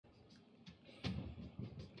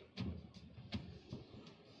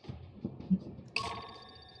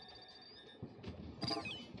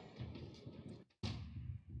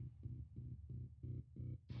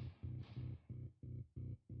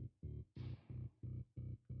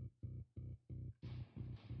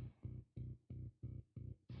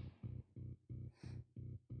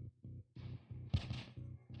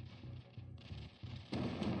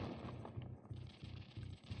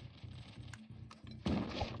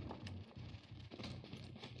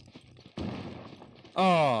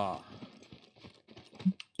Oh.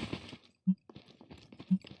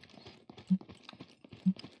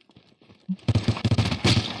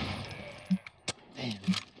 Damn.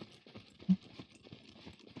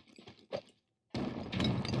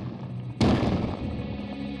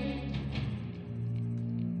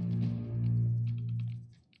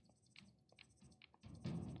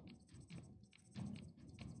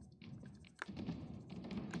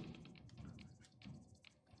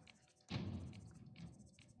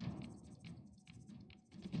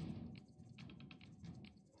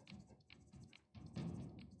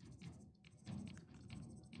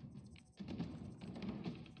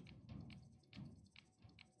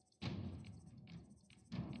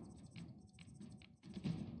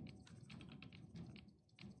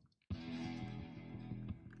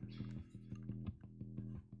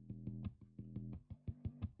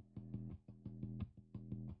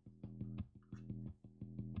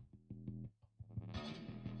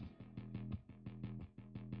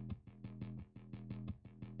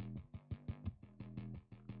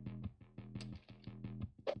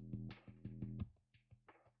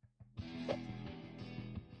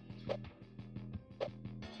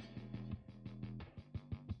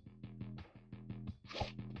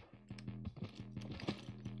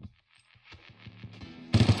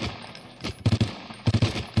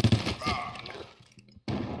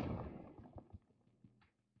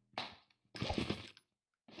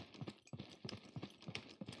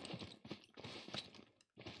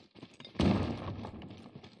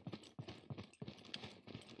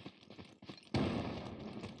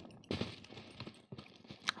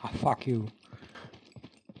 Oh, fuck you.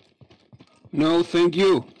 No, thank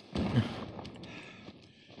you.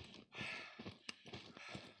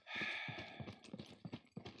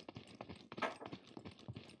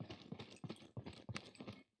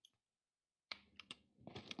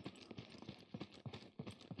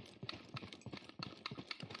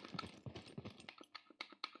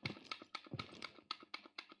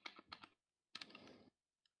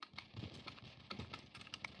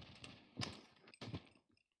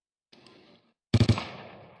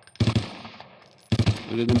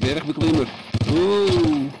 We zitten een bergbeklimmer.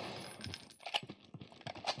 Oeh.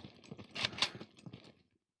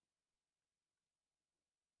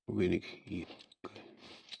 Hoe ben ik hier?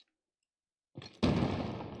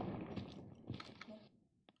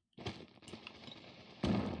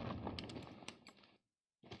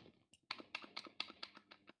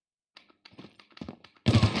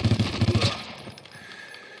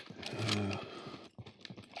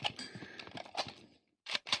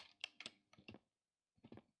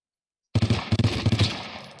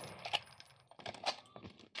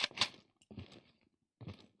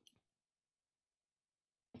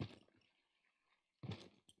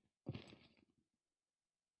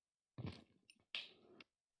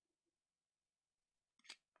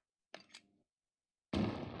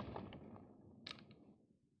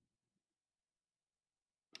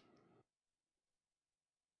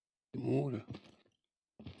 De moorden.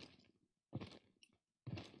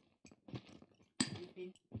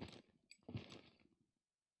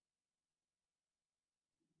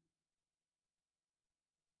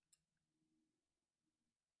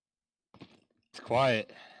 It's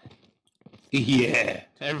quiet. Yeah.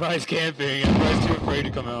 Everybody's camping. Everybody's too afraid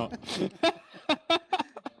to come out.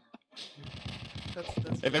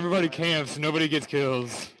 That's If everybody why- camps, nobody gets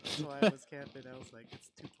kills. That's why I was camping. I was like, it's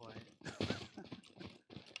too quiet.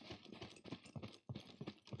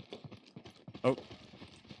 Oh.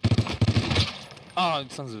 Oh,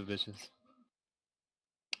 sons of bitches.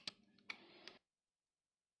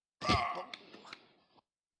 Oh.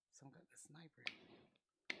 Some got the sniper.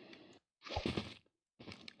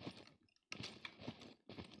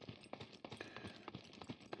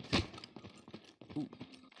 Ooh.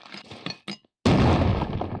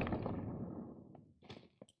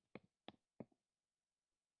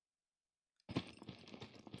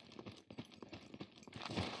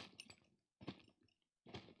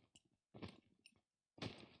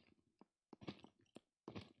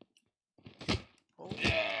 Oh,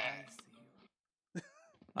 Yeah. I see you.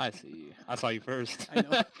 I see you. I saw you first. I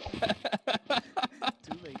know.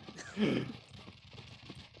 Too late.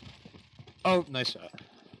 Oh, nice shot.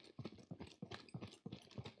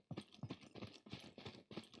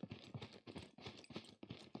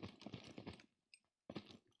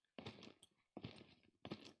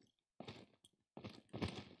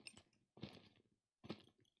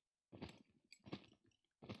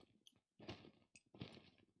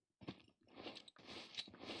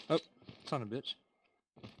 Oh, son of a bitch.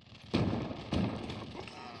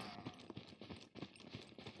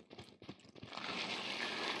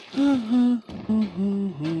 Ah.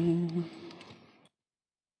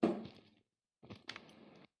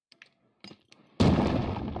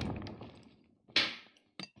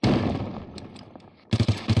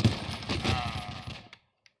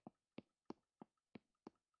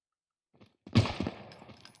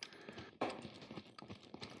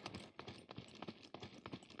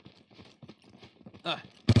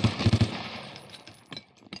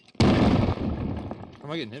 Where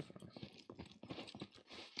am I getting hit from?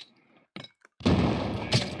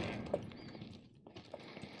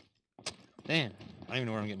 Damn, I don't even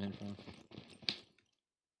know where I'm getting hit from.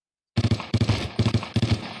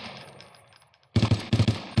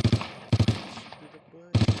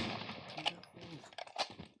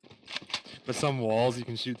 But some walls you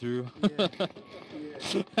can shoot through. Yeah.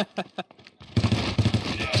 It's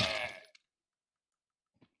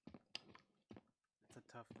a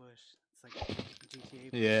tough bush. It's like GTA.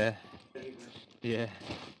 Yeah. Yeah.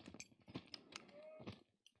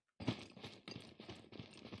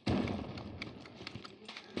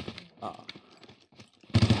 Ah.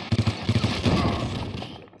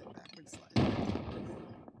 Backward slide.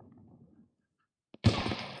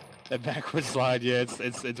 That backward slide, yeah,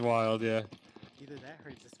 it's wild, yeah. Either that or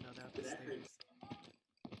he just fell down the stairs.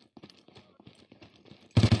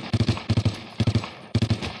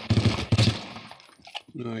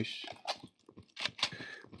 Nice.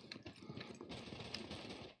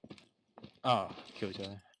 Oh, kill each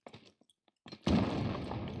other.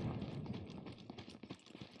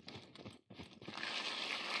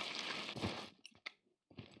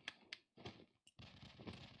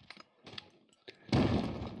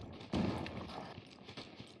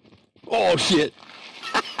 Oh shit!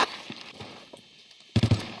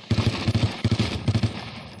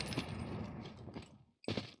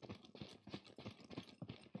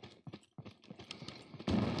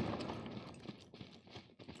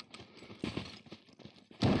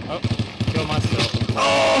 Oh, kill myself.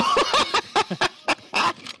 Oh!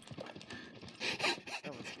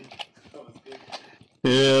 That was good.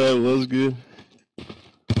 Yeah, that was good.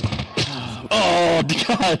 Oh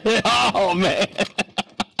god! Oh man! I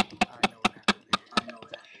know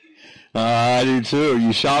what happened. I do too.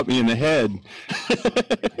 You shot me in the head.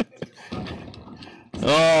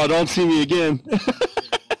 Oh, don't see me again.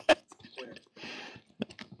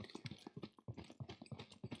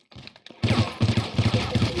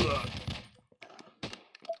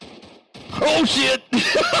 Oh shit!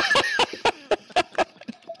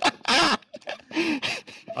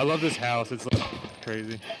 I love this house, it's like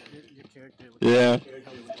crazy. Your character looks Yeah. like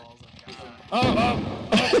held his balls up. Oh!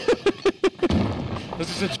 This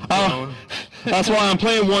is a drone. That's why I'm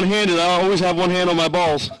playing one-handed. I always have one hand on my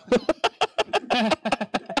balls. As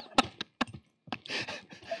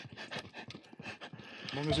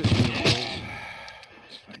long as it's your balls,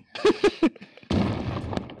 it's fine.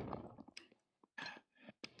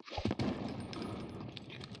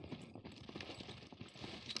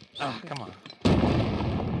 Ah, come on.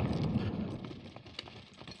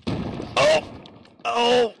 Oh!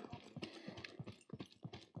 Oh!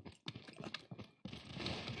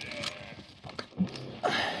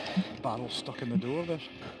 Bottle stuck in the door of it.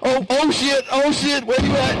 Oh! Oh shit! Oh shit! Where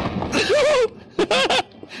you at?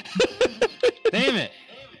 Damn it!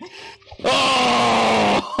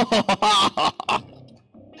 Oh!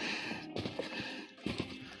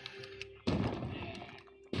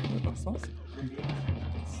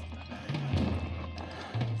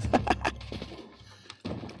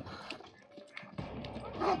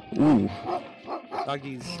 Ooh.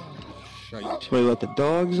 Doggies. Shite. Wait, let the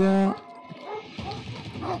dogs out?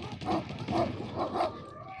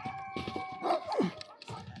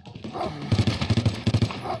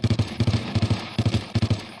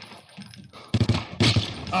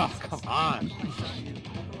 Oh, come on.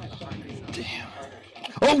 Damn.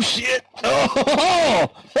 Oh shit! Oh!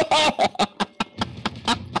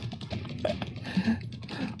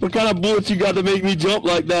 What kind of bullets you got to make me jump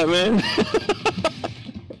like that, man?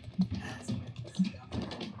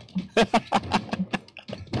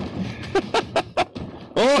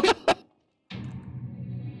 Oh!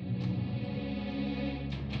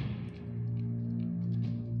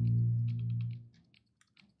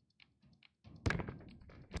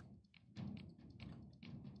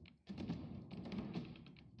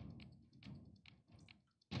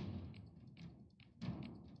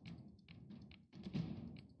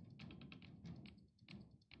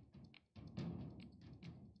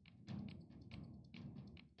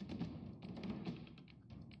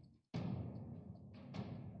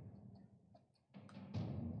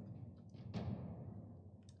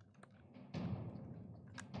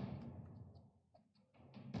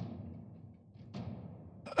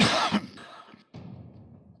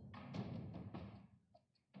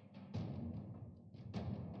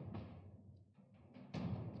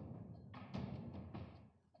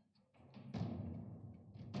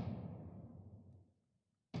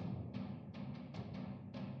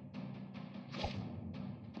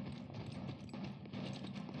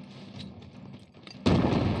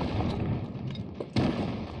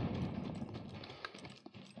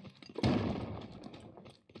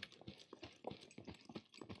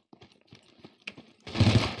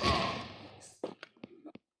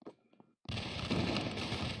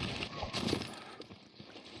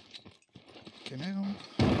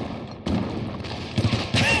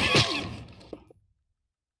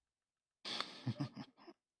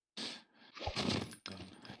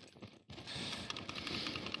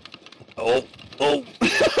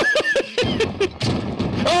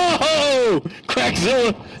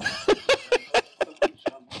 Crackzilla.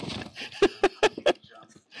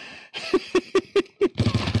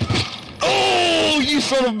 Oh, you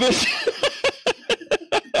son of a bitch.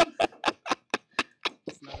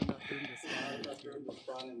 It's not enough room to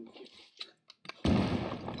stand.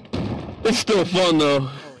 It's still fun though.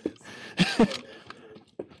 Oh, it is.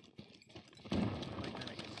 Like that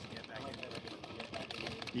I can just get back into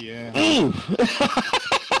it. Yeah. Ooh.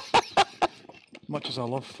 Much as I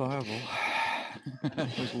love Fireball,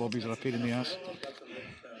 those lobbies are a pain in the ass.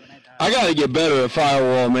 I gotta get better at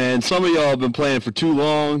Firewall, man. Some of y'all have been playing for too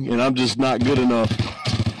long, and I'm just not good enough.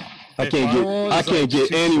 I can't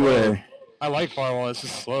get anywhere. Slow. I like Firewall. It's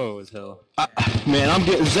just slow as hell. Man, I'm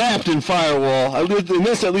getting zapped in Firewall. In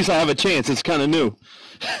this, at least I have a chance. It's kind of new.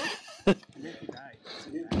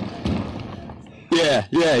 Yeah,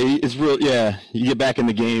 it's real. Yeah, you get back in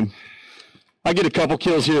the game. I get a couple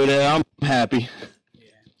kills here or there. I'm happy.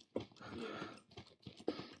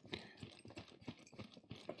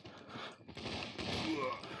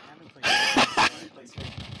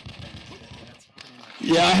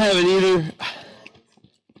 Yeah, I haven't either.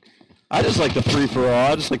 I just like the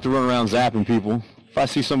free-for-all. I just like to run around zapping people. If I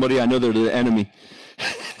see somebody, I know they're the enemy.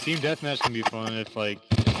 Team deathmatch can be fun if, like,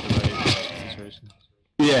 it's the right situation.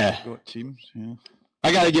 Yeah. Go at teams, yeah.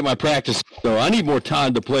 I gotta get my practice, though. I need more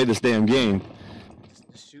time to play this damn game.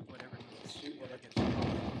 Just shoot whatever. Shoot whatever.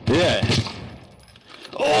 Yeah.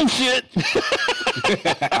 Oh, shit!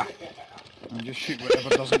 And just shoot whatever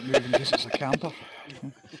doesn't move in case it's a counter.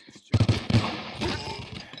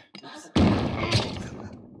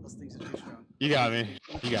 You got me.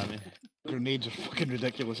 You got me. Grenades are fucking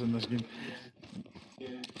ridiculous in this game.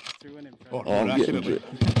 Or miraculously.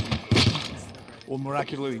 Or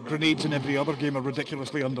miraculously, grenades in every other game are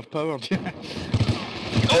ridiculously underpowered.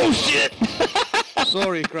 Oh shit!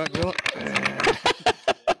 Sorry, Crackzilla.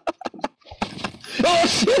 Oh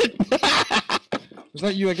shit! Was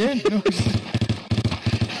that you again? No.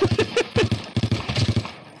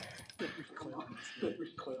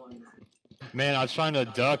 Man, I was trying to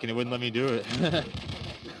duck and it wouldn't let me do it.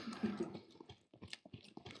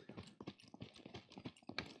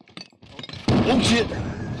 Oh shit!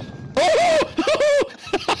 Oh!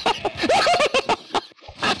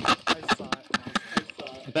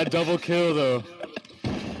 That double kill though.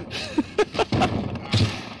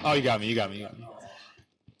 Oh, you got me, you got me, you got me.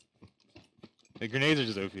 The grenades are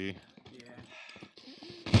just OP. Yeah.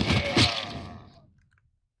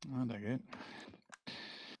 Not that good.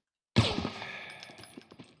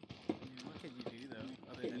 What can you do though,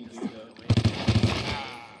 other than just throw it away?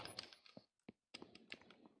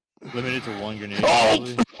 Limited to one grenade. Oh!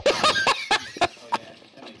 Probably.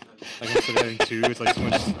 Like instead of having two, it's like so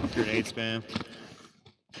much grenade spam.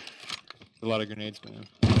 A lot of grenade spam.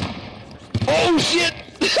 Oh shit!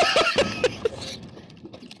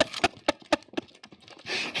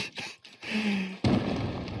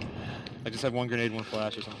 I just had one grenade, one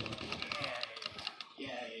flash or something.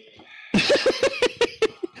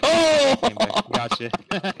 Oh! Came back. Gotcha.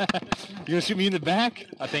 You gonna shoot me in the back?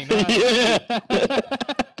 I think not. Yeah!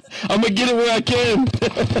 I'm gonna get it where I can.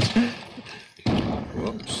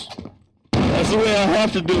 Whoops. That's the way I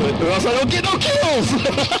have to do it, or else I don't get no kills!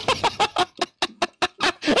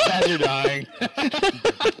 As you're dying.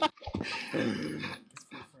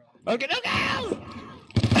 Okay, no kills!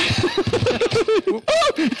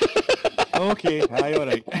 Okay, aye,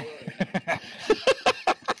 alright.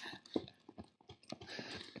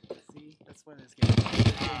 See, that's why this game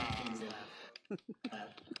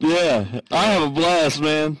Yeah, I have a blast,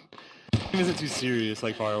 man. It isn't too serious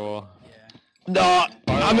like Firewall. No,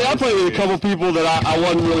 I mean, I played with a couple people that I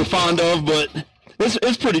wasn't really fond of, but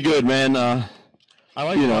it's pretty good, man. I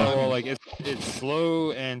like you know. Firewall, like it's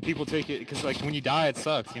slow and people take it, because like when you die it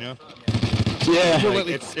sucks, you know? Yeah. Like,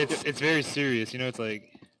 it's very serious, you know, it's like...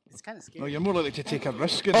 It's kind of scary. No, you're more likely to take a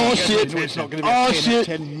risk in Oh, it. shit. You know it's not going to be Oh, a shit.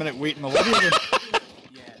 10-minute wait in the lobby again.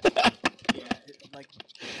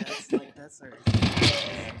 That's our...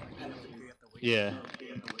 Yeah.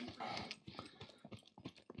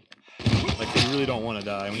 Like, you really don't want to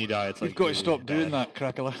die. When you die, it's like... You've got to really stop doing bad. that,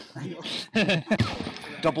 Crackler.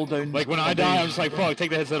 Double down. Like, when I die, I'm just like, fuck,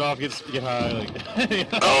 take the headset off, get high, like...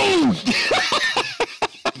 Oh!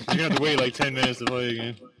 You're gonna have to wait like 10 minutes to play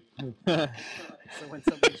again. So when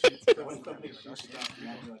somebody shoots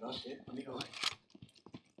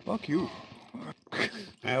Fuck you.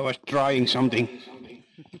 I was trying something.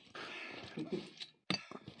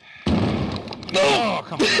 Oh,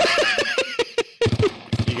 come on.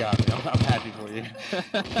 You got me. I'm happy for you.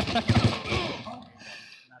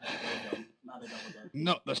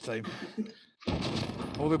 Not this time.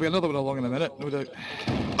 Oh, there'll be another one along in a minute, no doubt.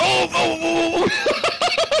 Oh!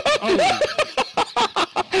 Oh!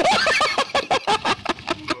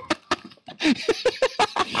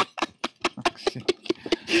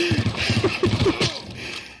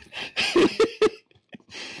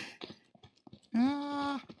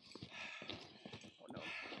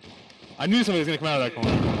 I knew somebody was gonna come out of that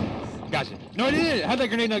corner. Gotcha. No, I didn't. How'd that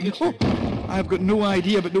grenade not get you? I've got no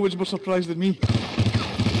idea, but no one's more surprised than me.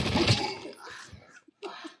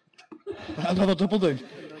 Another double down.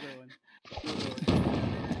 Another one.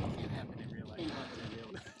 Can't happen in real life.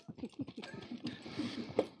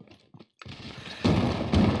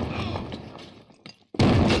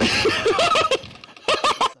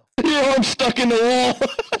 Yeah, I'm stuck in the wall.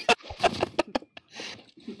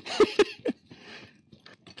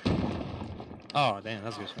 Oh, damn,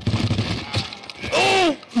 that's good.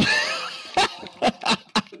 Oh!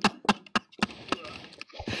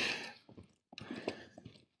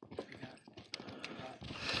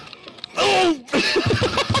 Oh!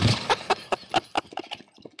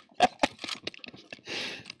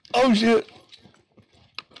 Oh shit!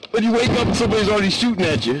 When you wake up and somebody's already shooting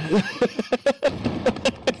at you.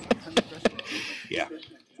 Yeah.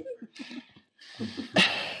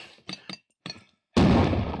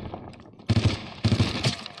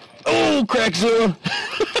 Oh, crack zero!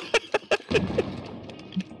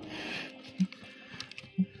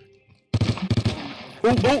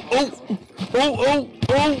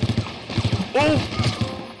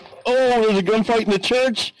 Oh, there's a gunfight in the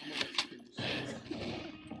church.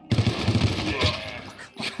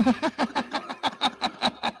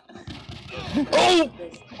 Oh!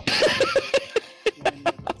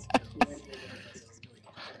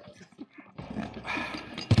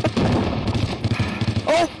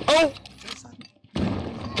 Oh!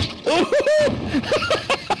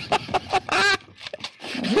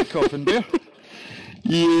 Coffin bear.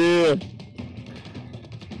 Yeah.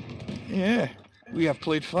 Yeah, we have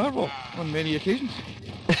played Firewall on many occasions.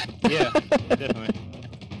 Yeah, definitely.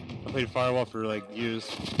 I played Firewall for like years,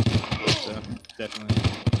 so definitely.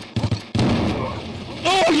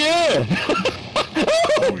 Oh yeah!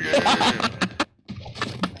 Oh yeah!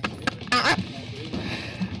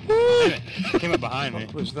 Damn it, he came up behind me.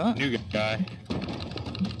 What was that? New guy.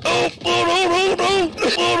 Oh!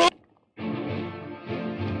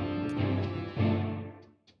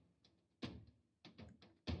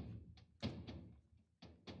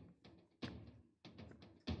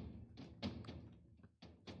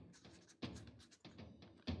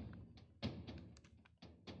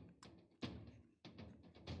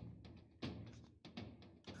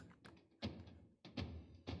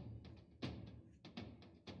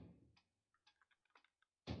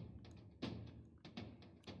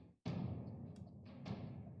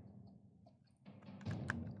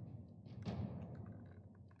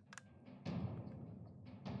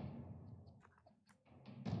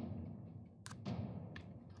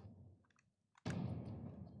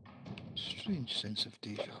 Strange sense of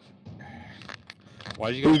deja vu.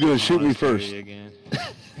 Why'd you Who's guys gonna go shoot me Monastery first? again? I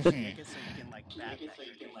guess so you can like back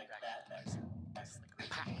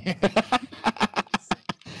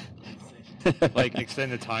that. Like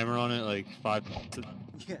extend the timer on it, like 5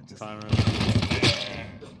 Yeah, just timer.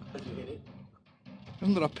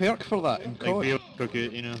 Isn't there a perk for that in Like COD? be able to cook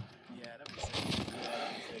it, you know. yeah, that'd be sick.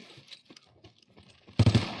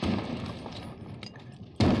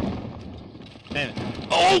 Damn it.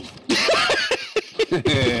 Oh!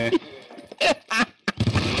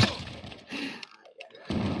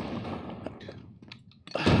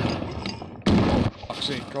 Fuck's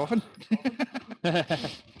sake, Coffin.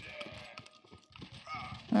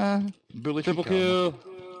 Bully Triple kill.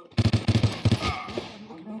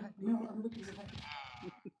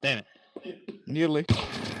 Damn it. Nearly.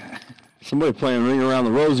 Somebody playing Ring Around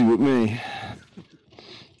the Rosie with me.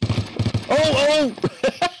 Oh!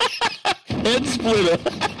 Head splitter.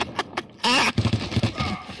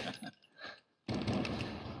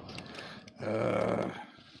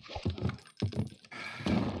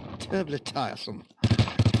 Terribly tiresome.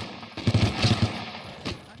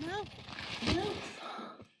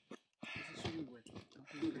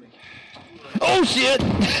 Oh shit!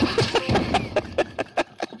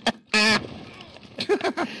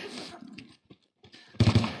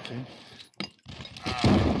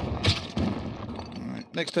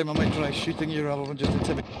 Alright, next time I might try shooting you rather than just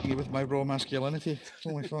intimidating you with my raw masculinity.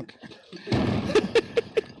 Holy fuck.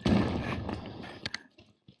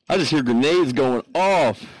 I just hear grenades going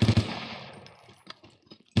off.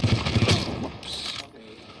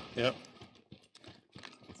 Yep.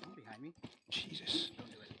 Someone behind me? Jesus. Don't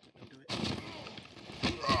do it. Don't do it.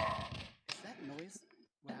 Is that noise?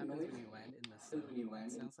 What happens when you land in this?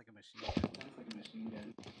 Sounds like a machine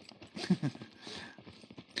gun.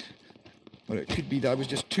 Or it could be that I was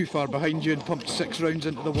just too far behind you and pumped 6 rounds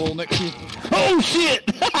into the wall next to you. Oh shit!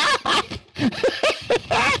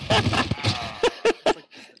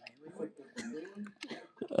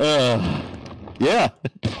 Yeah,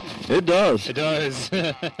 it does. It does.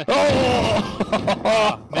 Oh!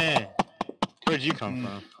 Oh, man. Where'd you come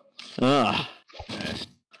from?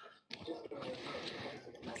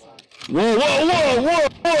 Whoa, whoa, whoa, whoa,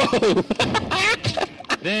 whoa!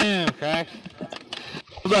 Damn, crack.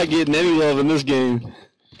 I'm not getting any love in this game.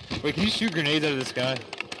 Wait, can you shoot grenades out of the sky?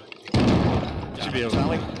 Should be able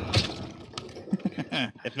to.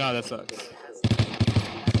 If not, that sucks.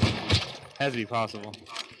 Has to be possible.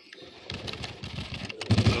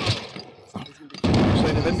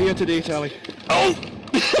 Sign of India today, Tally. Oh!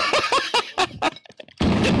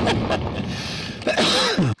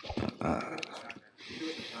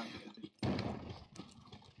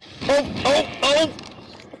 Oh!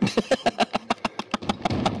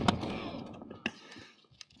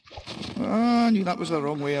 Ah, I knew that was the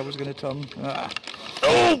wrong way I was going to turn. Ah.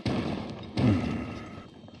 Oh!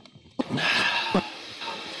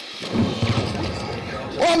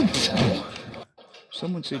 What?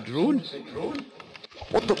 Someone say drone?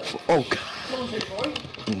 What the oh!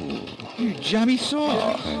 You jammy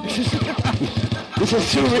saw! This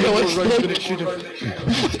is too realistic.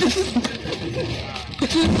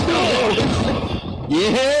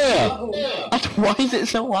 Yeah! Why is it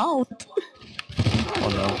so loud? Oh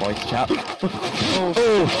no, voice chat. Oh!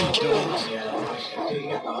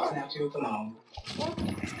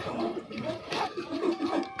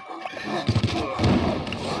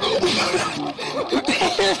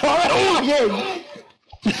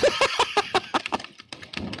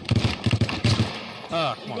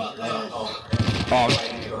 Oh, come on. Oh,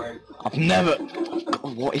 I've never...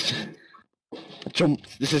 What is... I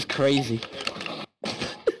jumped. This is crazy.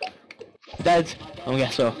 Dead. Oh yeah,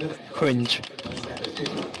 so cringe.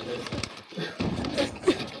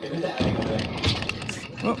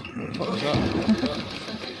 Oh, what was that?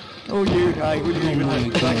 Oh, you, hi, good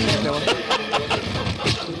evening. Thanks for telling.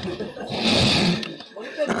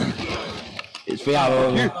 It's VR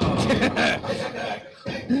only.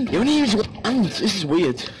 You only use one hand. This is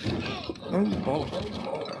weird. Oh, bollocks.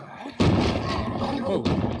 Oh.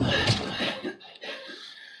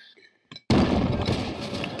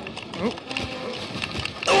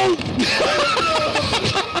 Oh!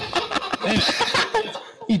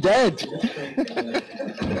 He dead.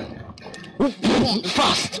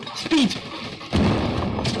 Fast! Speed!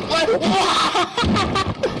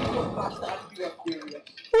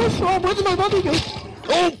 What's wrong? Where did my body go?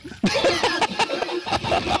 Oh!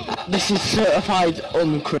 This is certified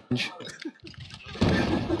uncringe.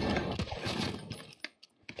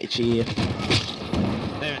 Itchy ear.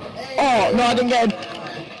 Oh, no, I didn't get him.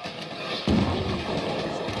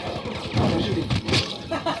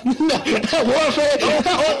 Worth it!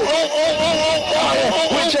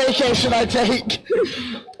 Which AK should I take?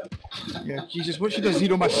 Yeah, Jesus, what should I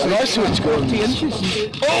zero my sight? Nice switch gun. 40 inches.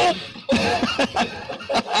 Oh!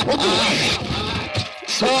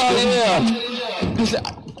 Oh, yeah!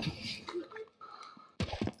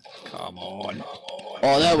 Come on.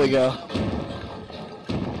 Oh, there we go.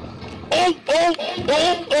 Oh! No.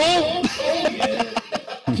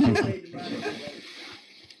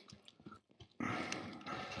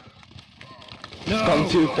 It's gone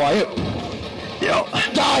too quiet. Yo,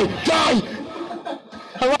 die!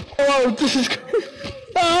 Hello, this is...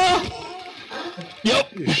 Ah! Yep!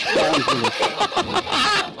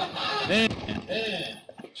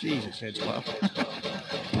 Jesus, head's flat.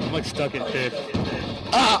 I'm like stuck at 5th.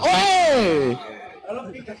 Ah, hey!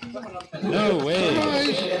 No way.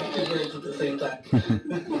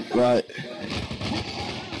 Right.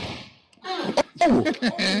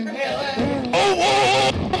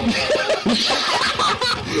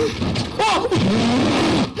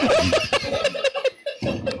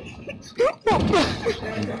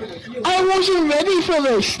 I wasn't ready for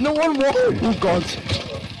this. No one was. Oh God.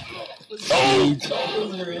 Speed.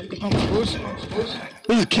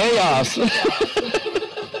 This is chaos.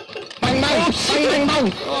 Bang bang! Bang bang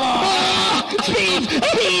bang!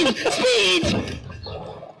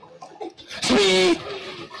 Speed!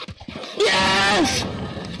 Yes!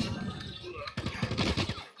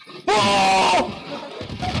 Oh!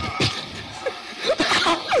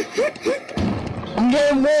 I'm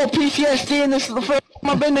getting more PTSD and this is the first time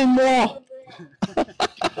I've been in war.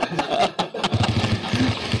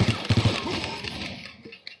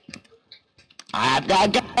 I've got a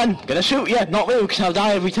gun. Gonna shoot you. Not really because I'll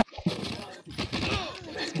die every time.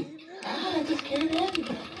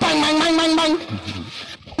 Bang bang bang bang bang!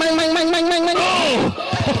 Bang, bang, bang, bang, bang, bang.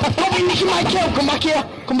 Oh! Don't be nicking my kill. Come back here.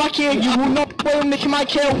 Come back here. You will not be nicking my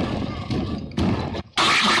kill.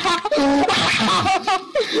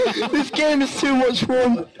 This game is too much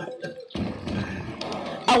fun.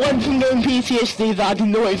 I went from going PTSD that I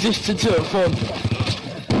didn't know existed to fun.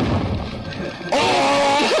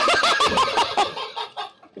 Oh!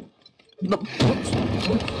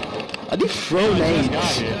 I did throw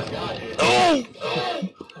nades. Oh!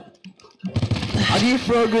 How do you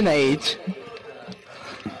throw grenades?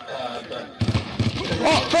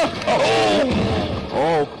 Oh, fuck!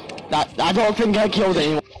 Oh! That, I don't think I killed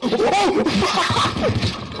anyone. Oh!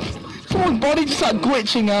 Someone's body just like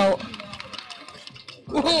glitching out.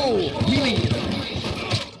 Whoa! Really?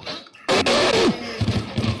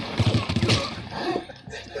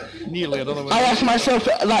 Nearly another one. I ask myself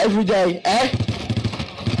that every day, eh?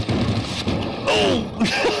 Oh!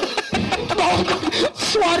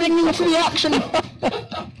 Sliding into the action.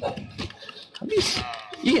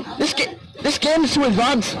 This game is too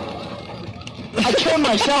advanced. I killed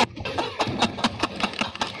myself.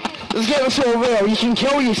 This game is so real. You can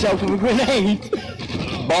kill yourself with a grenade.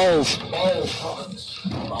 Balls.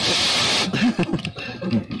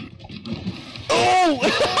 Oh!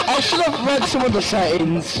 I should have read some of the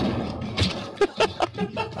settings.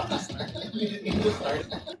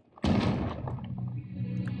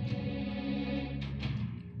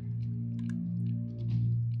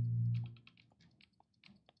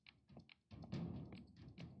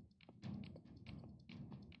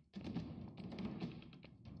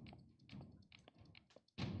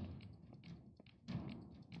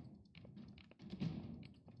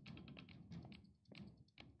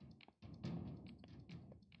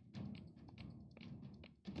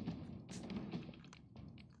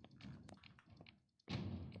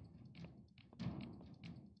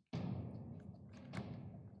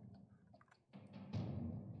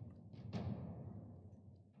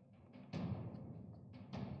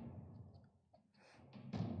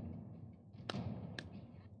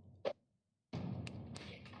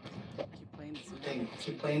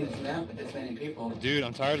 Keep playing this map with this many people. Dude,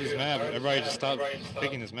 I'm tired of this map. Everybody just stop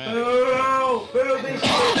picking this map. Boo! This I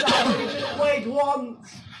just played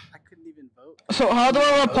once! I couldn't even vote. So how do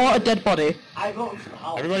I report a dead body? I voted for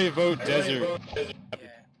Alvo. Everybody vote desert.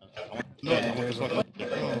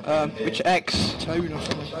 Yeah. Which X? Town or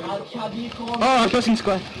something. How do you call Oh, pressing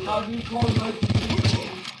square. How do you call them?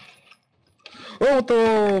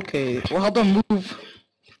 Oh, okay. Well, how do I move?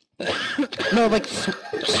 No, like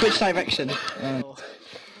switch direction.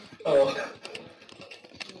 Oh.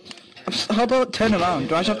 How do I turn around?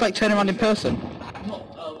 Do I just have to like turn around in person?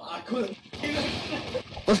 I couldn't.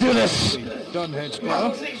 Let's do this! Done, head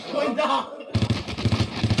splitter. 6 point down.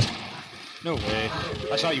 No way.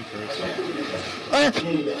 I shot you first.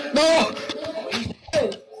 No!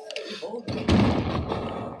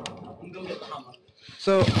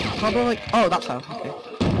 So, how do I like... Oh, that's how. Okay.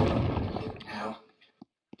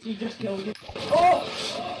 You just killed it. Oh!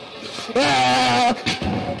 Ah!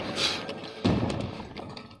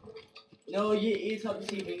 No, he's not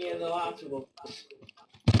deceiving you in the last one.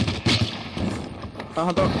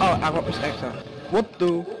 How do I got this X out. What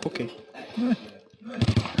the... Okay.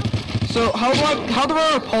 So, how do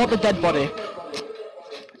I report the dead body?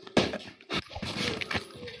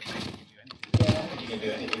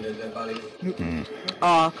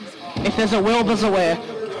 If there's a will, there's a way.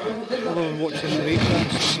 Other than watching the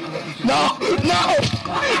replays. No! No!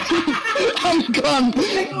 I'm gone!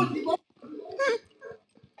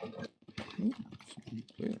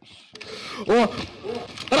 Oh.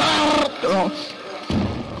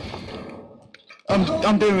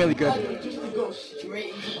 I'm doing really good.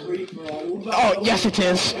 Oh, yes it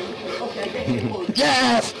is!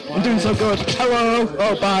 Yes! I'm doing so good. Hello!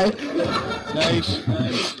 Oh, bye. Nice.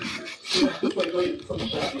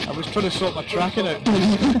 I was trying to sort my tracking out.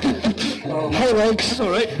 Hey, legs. It's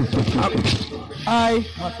alright. Hi.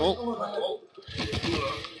 My fault.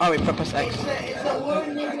 Oh, wait, press X.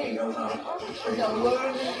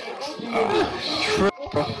 True.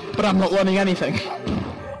 But I'm not learning anything.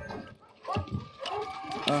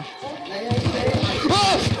 Oh!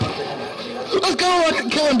 Let's go! I can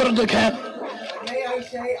kill him, but I don't care.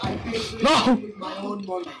 No!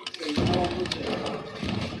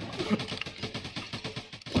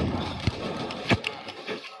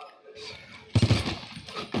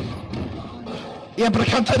 Yeah, but I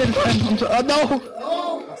can't turn it around. No!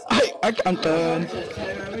 I can't turn.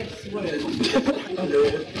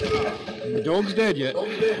 The dog's dead yet? Oh.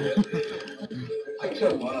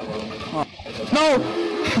 No!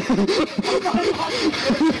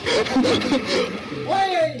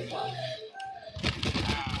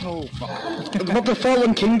 Oh, fuck. What the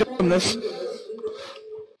Fallen Kingdom this?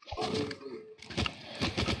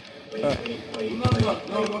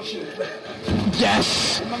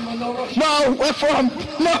 Yes! No! Where from?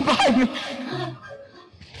 No, behind me!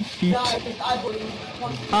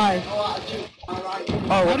 Hi.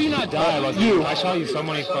 How do you not die? Like, you. I saw you so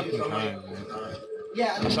many fucking times, man.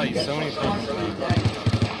 I saw you so many fucking times.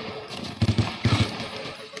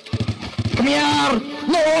 Come here!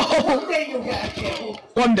 No!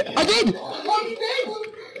 One day. I did!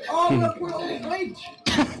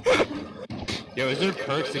 Yo, is there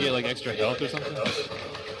perks to get like extra health or something?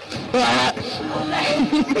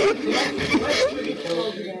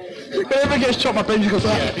 Whenever it gets chopped, my brain just goes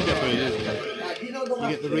Yeah, I like. think that's what it is. Man. You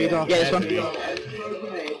get the radar. Yeah, this one.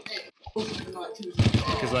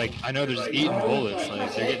 Because like, I know they're just eating bullets.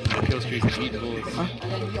 Like, they're getting the kill streaks and eating bullets.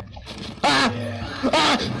 Ah!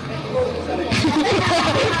 Ah!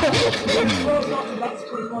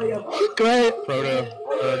 Great. Proto.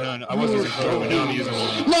 No, I was using Proto, but now I'm using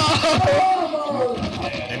No!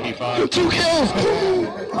 MB5. 2 kills!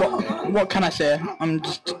 What can I say? I'm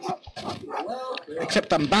just...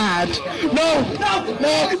 Except I'm bad. No! No!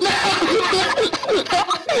 No! No!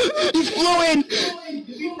 He's flowing!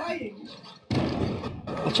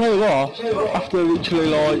 I'll tell you what, after literally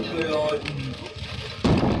like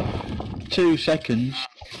 2 seconds,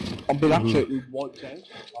 I've been absolutely wiped out.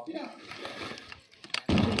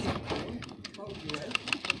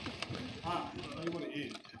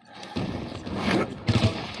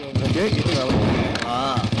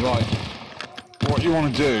 Right. What you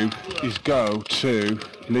want to do is go to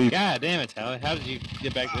leave. God damn it, Tally. How did you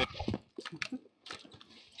get back there?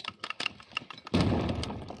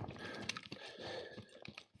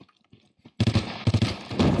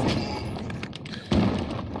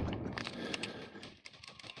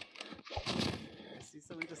 I see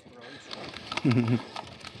someone just throwing stuff.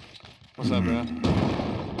 What's up, bro?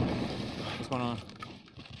 What's going on?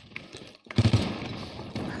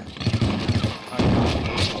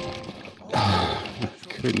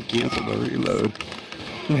 Couldn't cancel the reload.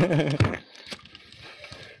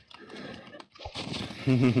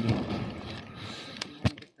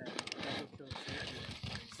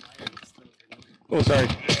 Oh, sorry.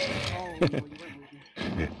 Oh, no, you weren't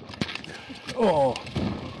moving. Oh.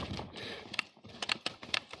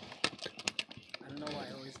 I don't know why I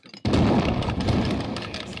always feel.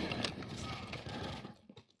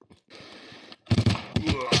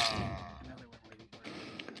 Another one waiting for it.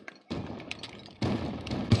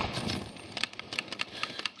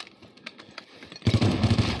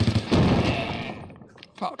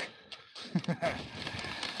 Fuck.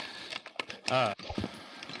 Ah.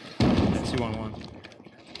 2-on-1.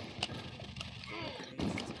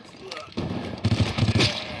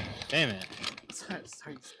 Damn it.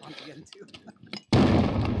 Sorry, you spawned again too.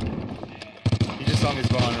 You just saw me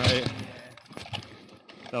spawn, right?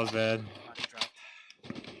 Yeah, That was bad. body dropped.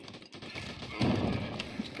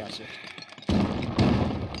 Gotcha.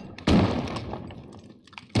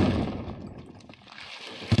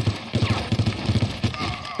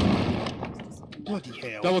 Bloody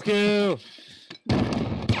hell. Double kill!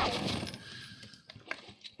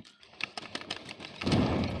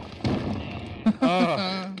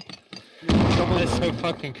 Oh. That's so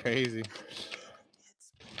fucking crazy.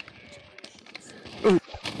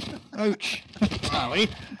 Ouch. Tally.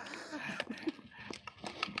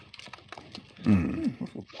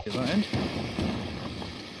 Get that in.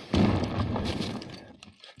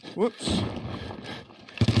 Whoops.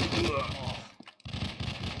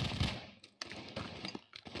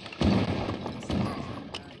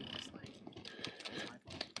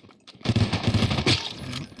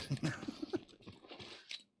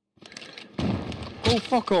 Oh,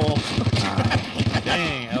 fuck off.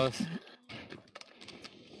 Dang, Alice.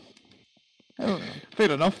 Oh,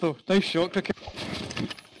 fair enough though. Nice shot, cricket.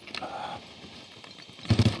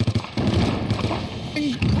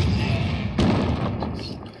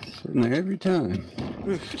 Sitting there every time.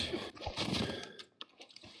 Oofed.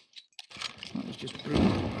 That was just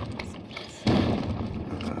brutal.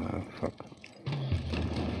 Fuck.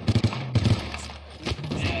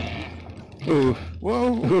 Ooh.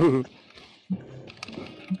 Whoa!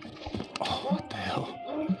 Oh, what the hell?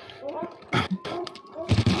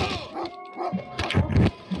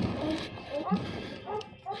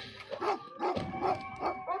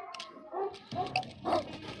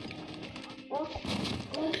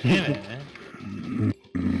 Damn it,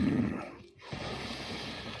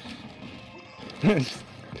 man.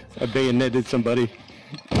 I bayoneted somebody.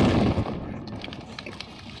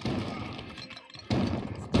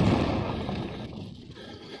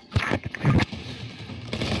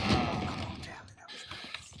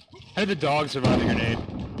 How did the dog survive the grenade?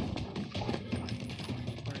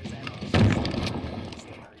 Or is Anarchist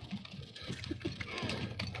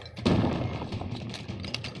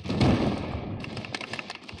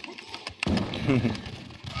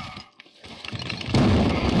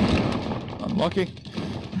Unlucky.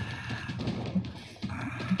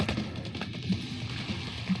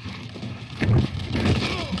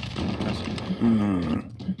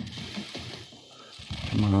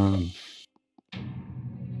 Come on.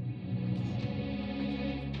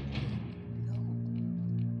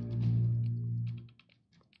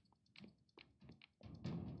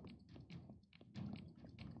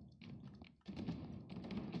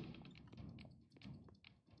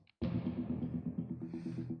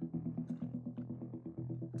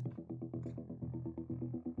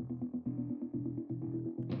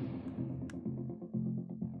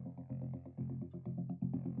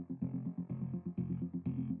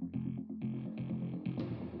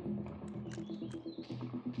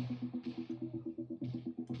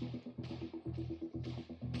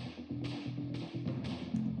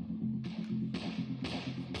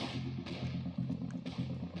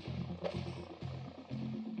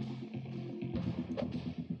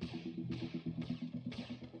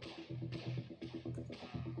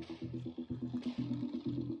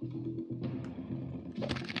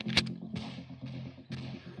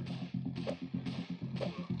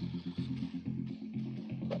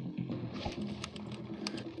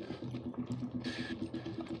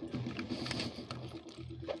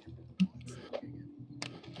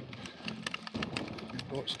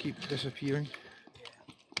 Dots keep disappearing.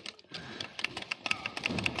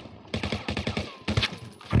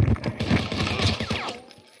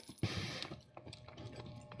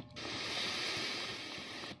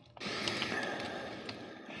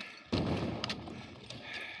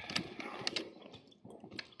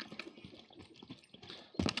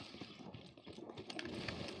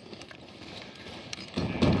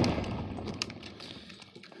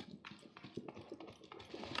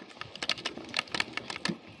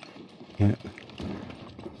 Yeah.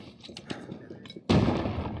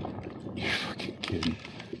 You're fucking kidding.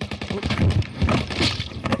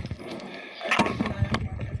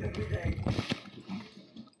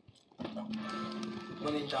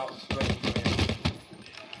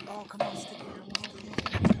 Oh, come on, stick it here.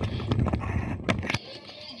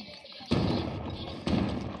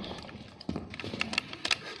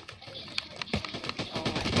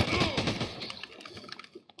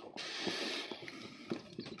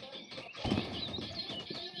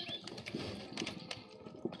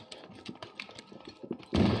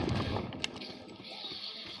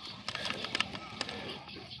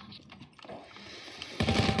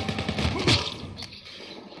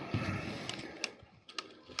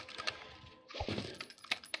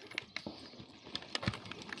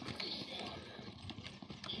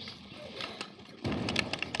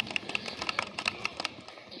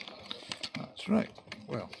 That's right.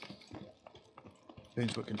 Well,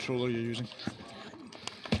 depends what controller you're using.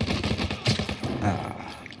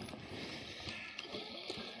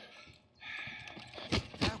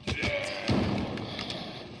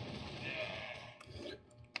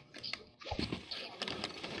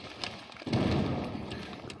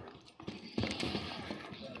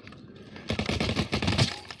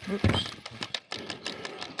 Oops.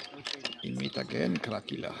 You meet again,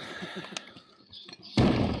 Crackula.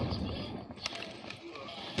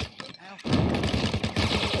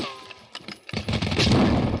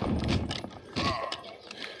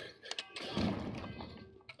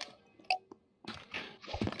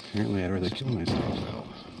 Apparently I'd rather kill myself.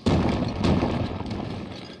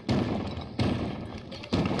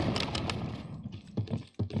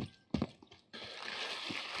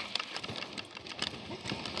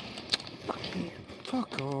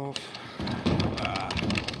 Fuck off.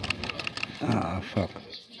 Ah, fuck.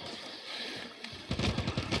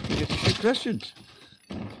 You get to shoot Christians.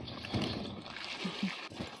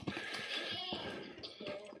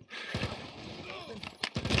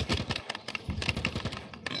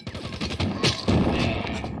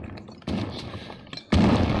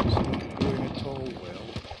 Going at all well.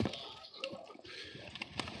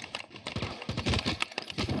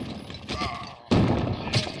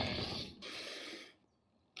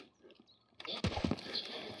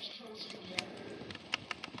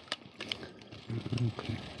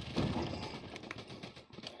 Okay.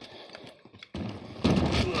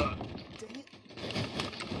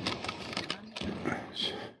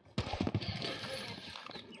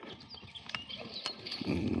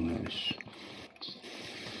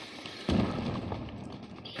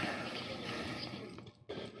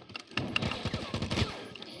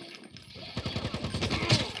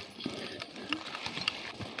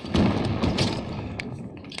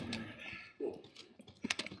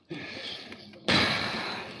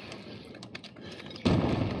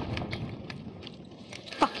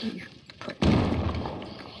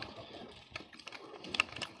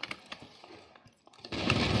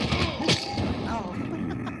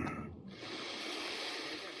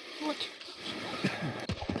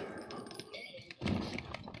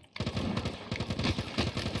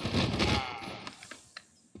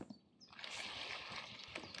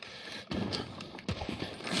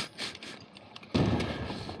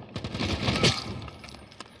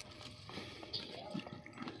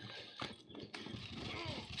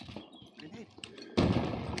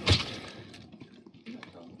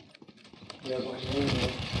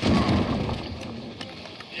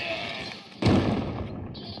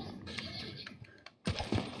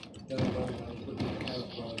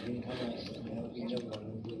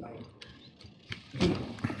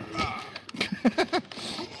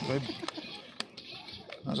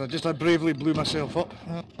 I bravely blew myself up.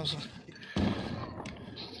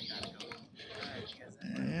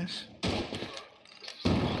 Yes.